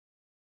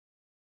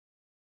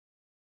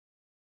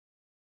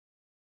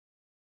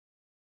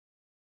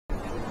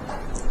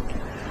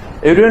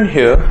Everyone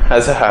here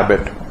has a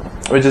habit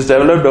which is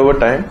developed over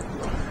time,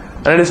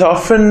 and it is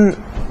often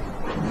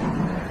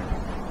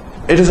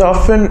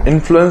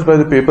influenced by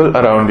the people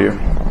around you.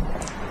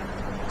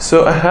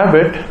 So a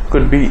habit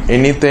could be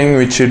anything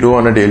which you do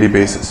on a daily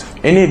basis,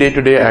 any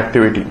day-to-day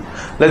activity.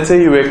 Let's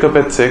say you wake up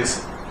at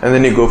 6 and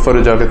then you go for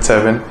a jog at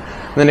 7,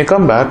 and then you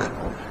come back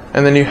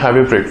and then you have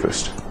your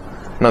breakfast.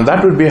 Now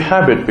that would be a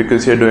habit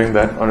because you're doing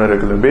that on a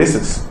regular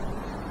basis.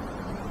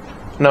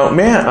 Now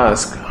may I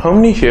ask, how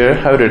many here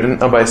have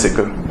ridden a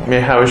bicycle? May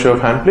I have a show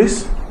of hand,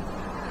 please?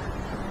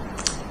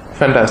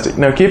 Fantastic.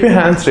 Now keep your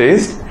hands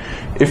raised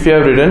if you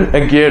have ridden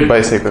a geared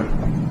bicycle.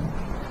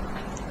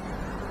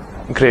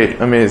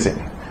 Great,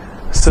 amazing.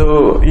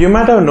 So you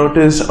might have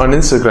noticed on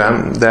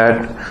Instagram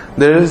that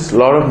there is a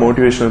lot of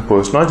motivational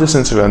posts, not just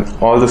Instagram,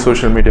 all the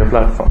social media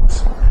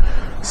platforms.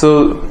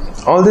 So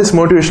all these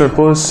motivational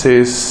posts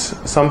says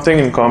something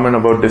in common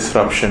about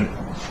disruption,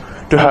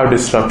 to have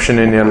disruption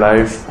in your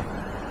life.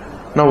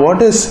 Now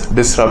what is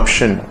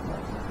disruption?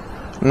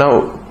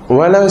 Now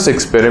while I was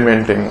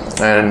experimenting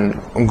and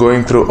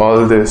going through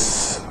all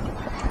this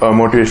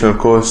motivational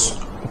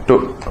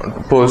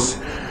posts,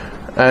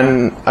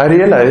 and I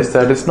realized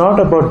that it's not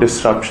about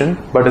disruption,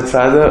 but it's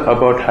rather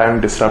about having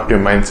disruptive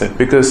mindset,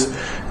 because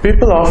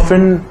people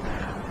often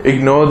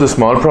ignore the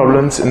small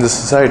problems in the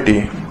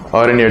society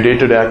or in your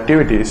day-to-day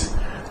activities,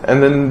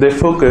 and then they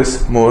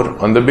focus more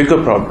on the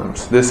bigger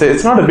problems. They say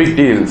it's not a big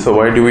deal, so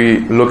why do we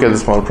look at the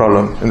small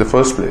problem in the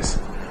first place?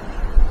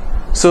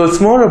 So it's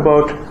more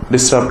about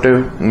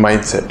disruptive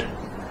mindset.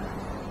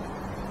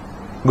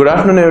 Good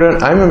afternoon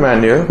everyone, I'm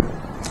Emmanuel,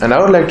 and I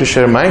would like to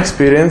share my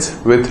experience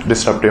with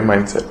disruptive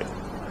mindset.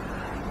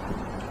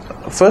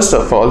 First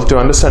of all, to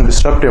understand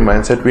disruptive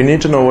mindset, we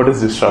need to know what is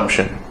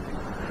disruption.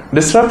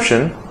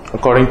 Disruption,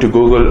 according to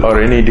Google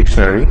or any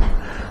dictionary,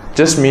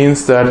 just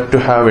means that to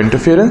have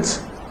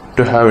interference,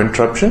 to have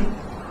interruption,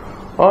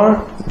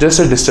 or just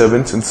a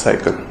disturbance in the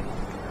cycle.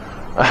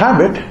 A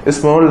habit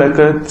is more like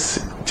a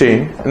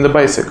chain in the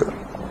bicycle.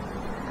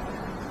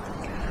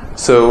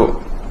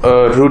 So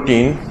a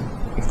routine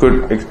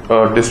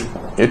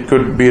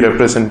could be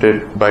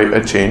represented by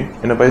a chain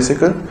in a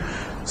bicycle.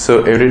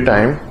 So every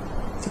time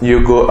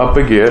you go up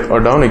a gear or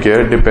down a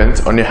gear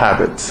depends on your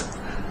habits.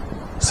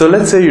 So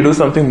let's say you do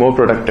something more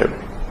productive.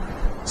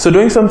 So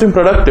doing something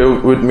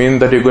productive would mean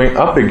that you're going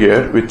up a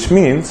gear, which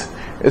means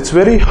it's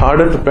very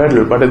harder to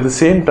pedal, but at the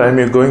same time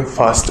you're going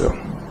faster.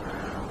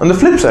 On the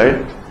flip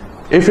side,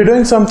 if you're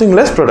doing something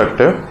less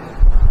productive,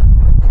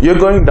 you're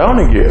going down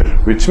a gear,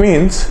 which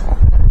means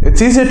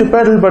it's easier to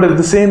pedal, but at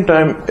the same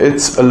time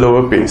it's a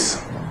lower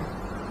pace.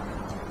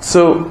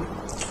 So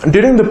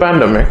during the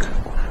pandemic,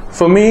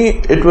 for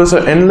me it was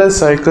an endless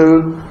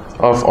cycle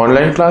of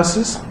online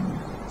classes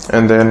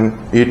and then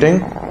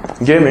eating,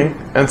 gaming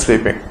and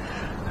sleeping.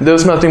 There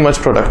was nothing much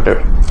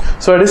productive.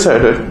 So I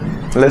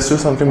decided, let's do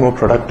something more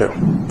productive.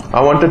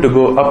 I wanted to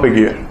go up a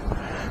gear.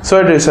 So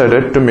I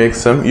decided to make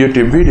some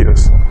YouTube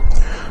videos.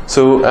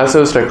 So as I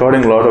was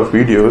recording a lot of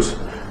videos,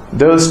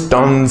 there was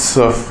tons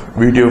of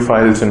video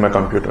files in my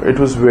computer. It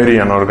was very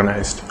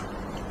unorganized,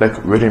 like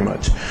very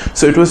much.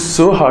 So it was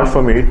so hard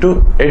for me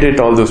to edit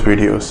all those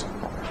videos.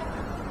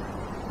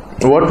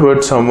 What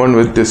would someone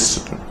with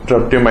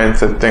disruptive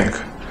mindset think?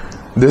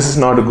 This is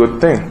not a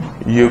good thing.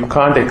 You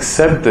can't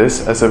accept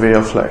this as a way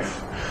of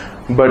life.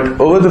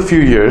 But over the few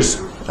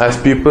years, as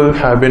people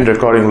have been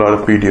recording a lot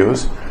of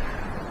videos,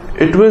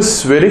 it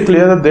was very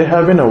clear that they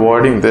have been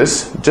avoiding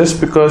this just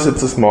because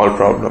it's a small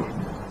problem.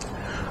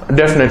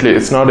 Definitely,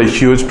 it's not a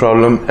huge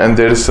problem and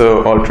there is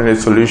an alternate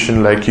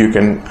solution, like you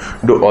can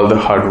do all the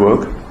hard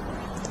work.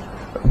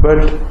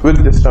 But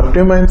with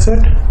disruptive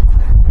mindset,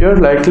 you're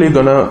likely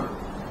gonna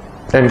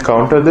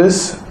encounter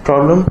this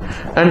problem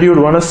and you'd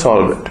want to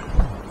solve it.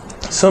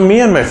 So me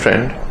and my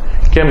friend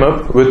came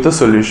up with the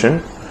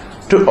solution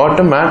to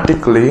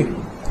automatically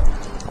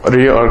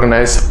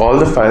reorganize all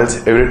the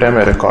files every time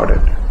I record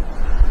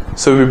it.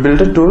 So we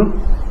built a tool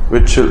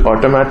which will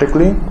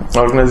automatically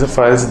organize the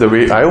files the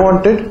way I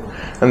wanted,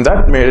 and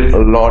that made it a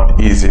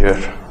lot easier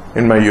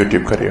in my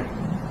YouTube career.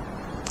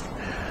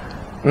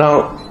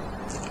 Now,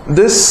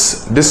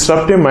 this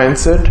disruptive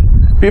mindset,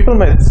 people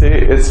might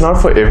say it's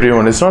not for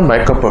everyone, it's not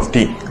my cup of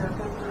tea.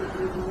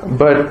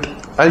 But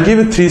I'll give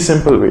you 3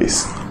 simple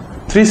ways,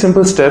 3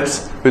 simple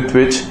steps with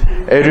which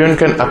everyone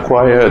can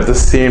acquire the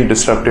same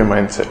disruptive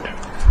mindset.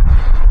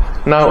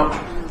 Now,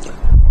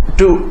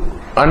 to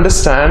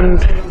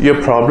understand your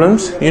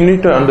problems, you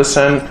need to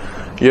understand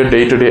your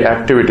day-to-day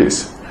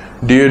activities.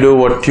 Do you do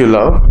what you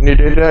love in your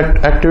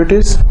day-to-day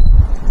activities?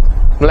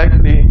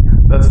 Likely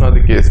that's not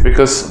the case,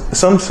 because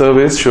some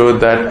surveys show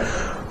that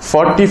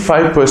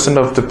 45%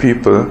 of the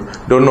people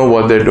don't know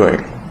what they're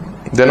doing.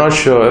 They're not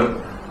sure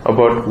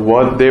about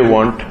what they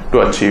want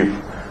to achieve.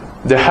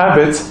 Their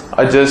habits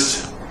are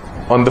just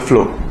on the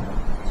flow.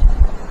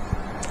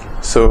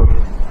 So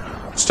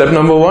step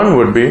number 1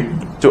 would be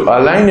to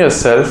align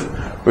yourself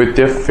with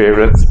your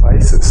favorite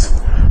spices.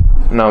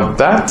 Now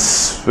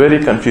that's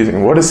very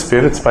confusing. What is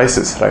favorite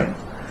spices, right?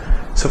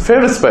 So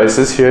favorite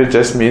spices here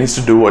just means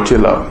to do what you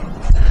love.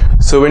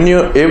 So when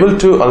you're able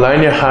to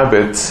align your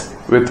habits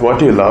with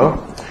what you love,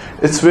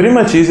 it's very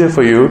much easier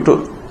for you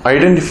to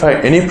identify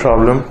any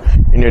problem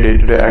in your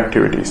day-to-day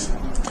activities.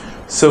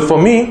 So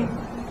for me,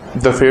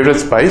 the favorite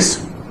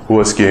spice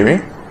was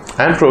gaming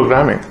and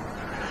programming.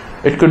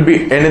 It could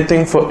be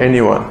anything for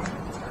anyone.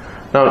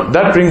 Now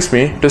that brings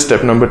me to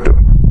step number 2.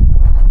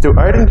 To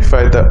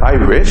identify the I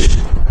wish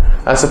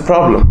as a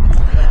problem.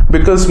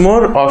 Because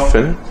more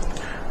often,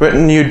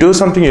 when you do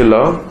something you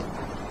love,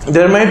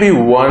 there might be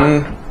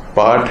one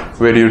part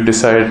where you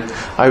decide,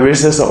 I wish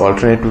there's an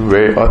alternative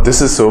way, or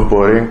this is so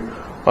boring,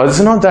 or this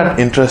is not that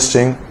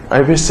interesting,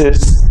 I wish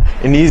there's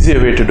an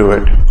easier way to do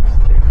it.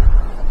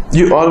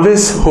 You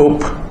always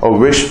hope or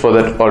wish for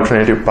that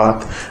alternative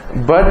path,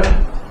 but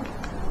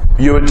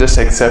you would just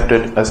accept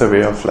it as a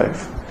way of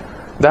life.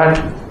 That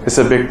is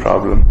a big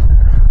problem.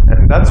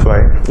 And that's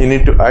why you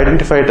need to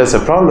identify it as a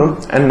problem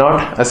and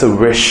not as a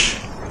wish.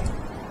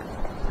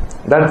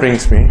 That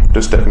brings me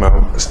to step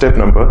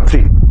number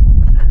 3.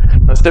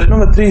 Now step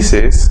number 3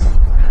 says,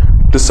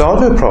 to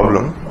solve a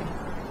problem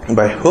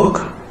by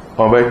hook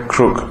or by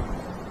crook.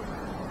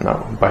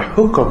 Now by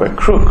hook or by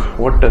crook,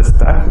 what does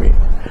that mean?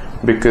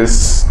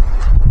 Because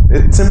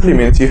it simply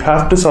means you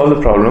have to solve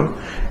the problem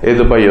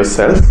either by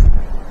yourself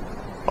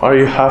or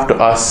you have to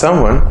ask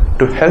someone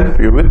to help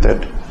you with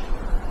it.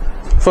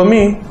 For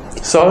me,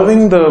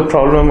 solving the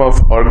problem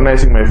of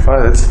organizing my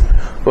files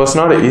was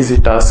not an easy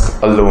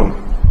task alone.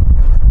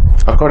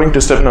 According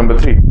to step number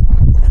 3,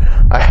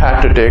 I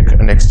had to take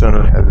an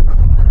external help.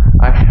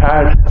 I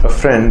had a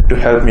friend to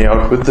help me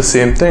out with the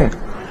same thing.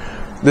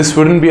 This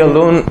wouldn't be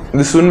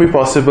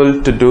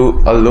possible to do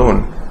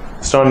alone.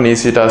 It's not an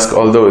easy task,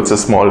 although it's a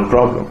small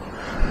problem.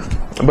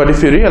 But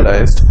if you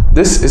realized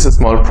this is a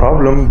small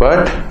problem,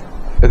 but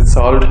it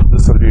solved the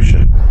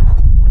solution.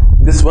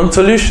 This one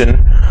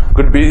solution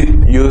could be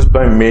used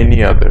by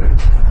many other,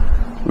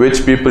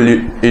 which people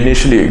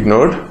initially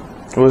ignored,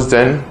 was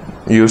then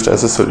used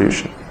as a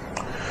solution.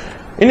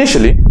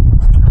 Initially,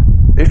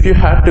 if you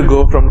had to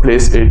go from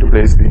place A to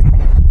place B,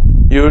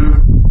 you'd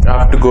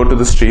have to go to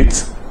the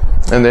streets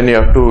and then you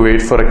have to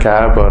wait for a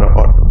cab or an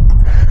auto.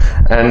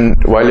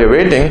 And while you're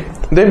waiting,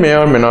 they may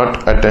or may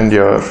not attend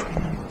your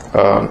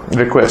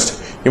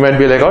request. You might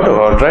be like, auto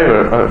or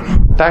driver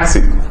or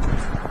taxi.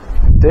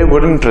 They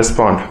wouldn't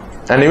respond.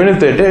 And even if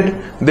they did,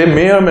 they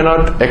may or may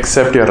not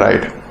accept your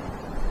ride.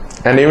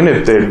 And even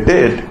if they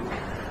did,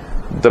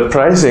 the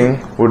pricing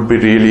would be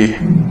really,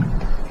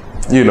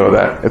 you know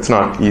that, it's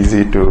not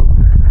easy to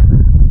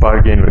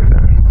bargain with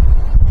them.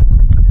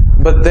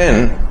 But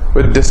then,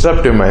 with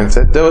disruptive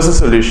mindset, there was a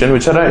solution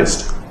which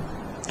arose,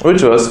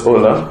 which was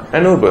Ola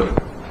and Uber.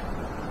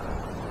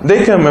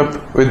 They came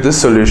up with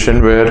this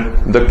solution where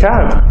the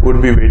cab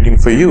would be waiting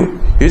for you.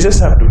 You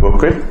just have to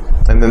book it,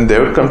 and then they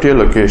would come to your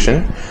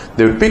location,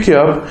 they would pick you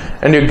up,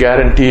 and you're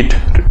guaranteed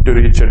to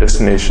reach your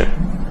destination.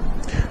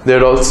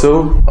 They'd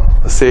also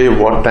say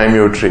what time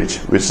you would reach,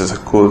 which is a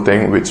cool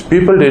thing which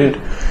people didn't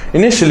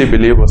initially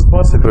believe was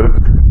possible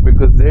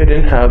because they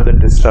didn't have the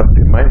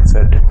disruptive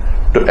mindset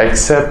to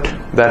accept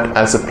that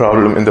as a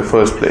problem in the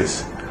first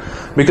place.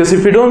 Because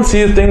if you don't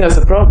see a thing as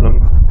a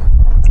problem,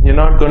 you're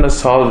not going to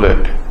solve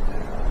it.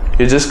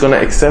 You're just going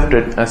to accept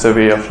it as a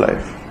way of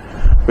life.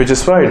 Which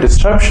is why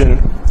disruption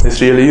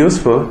is really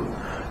useful.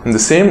 In the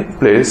same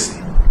place,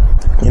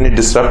 you need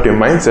disruptive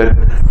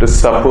mindset to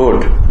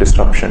support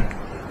disruption.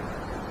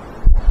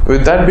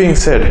 With that being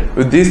said,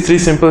 with these 3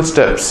 simple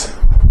steps,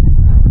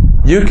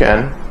 you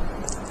can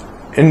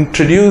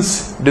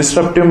introduce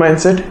disruptive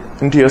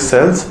mindset into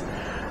yourselves,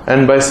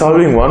 and by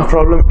solving one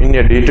problem in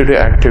your day-to-day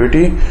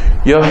activity,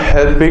 you're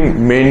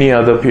helping many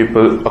other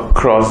people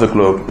across the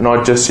globe,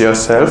 not just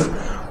yourself,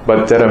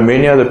 but there are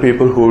many other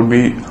people who would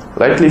be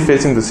likely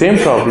facing the same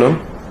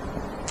problem,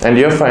 and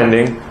you're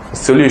finding a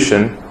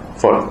solution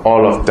for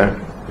all of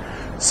them.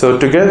 So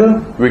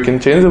together, we can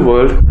change the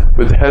world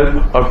with the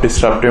help of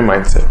disruptive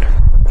mindset.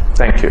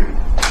 Thank you.